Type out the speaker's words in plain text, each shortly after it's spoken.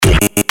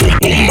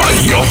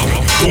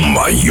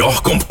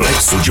maior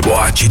complexo de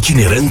boate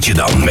itinerante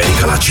da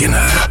América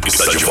Latina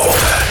está de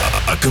volta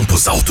a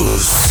Campos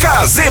Altos.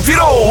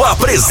 Piro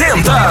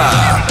apresenta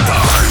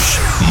TAJ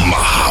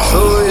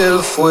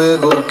MAHAL.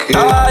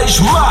 TAJ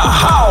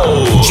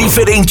MAHAL.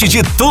 Diferente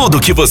de tudo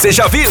que você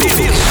já viu.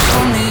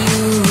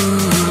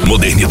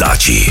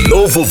 Modernidade,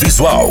 novo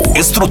visual,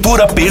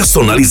 estrutura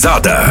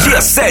personalizada. Dia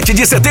 7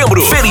 de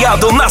setembro,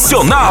 feriado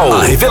nacional.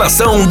 A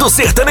revelação do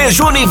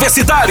sertanejo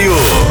universitário.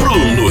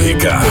 Bruno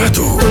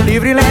Ricardo. Tô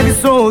livre, leve,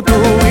 solto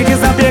e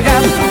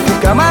desapegado. No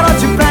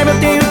camarote prime eu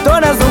tenho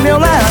todas ao meu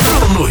lado.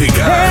 Bruno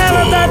Ricardo.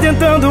 Ela tá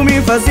tentando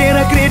me fazer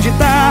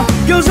acreditar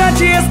que eu já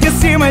te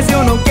esqueci, mas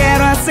eu não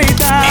quero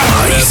aceitar.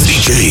 Mais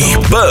DJ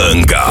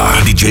Banga,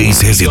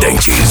 DJs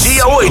residentes.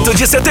 Dia 8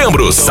 de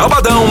setembro,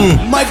 sabadão.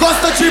 Mas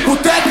gosta de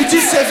boteco e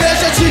de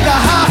cerveja de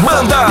garrafa.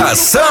 Manda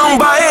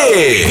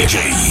Sambaê.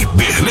 DJ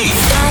Berlim.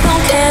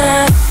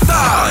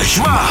 TAJ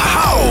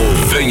MAHAL.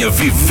 Venha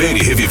viver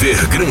e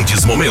reviver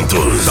grandes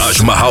momentos.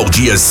 TAJ MAHAL,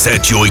 dias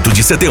 7 e 8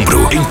 de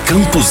setembro, em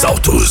Campos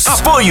Altos.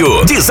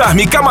 Apoio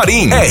Desarme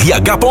Camarim,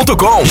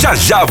 RH.com,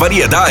 Já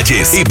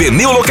Variedades, e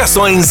Benil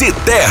Locações e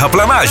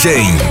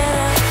Terraplanagem.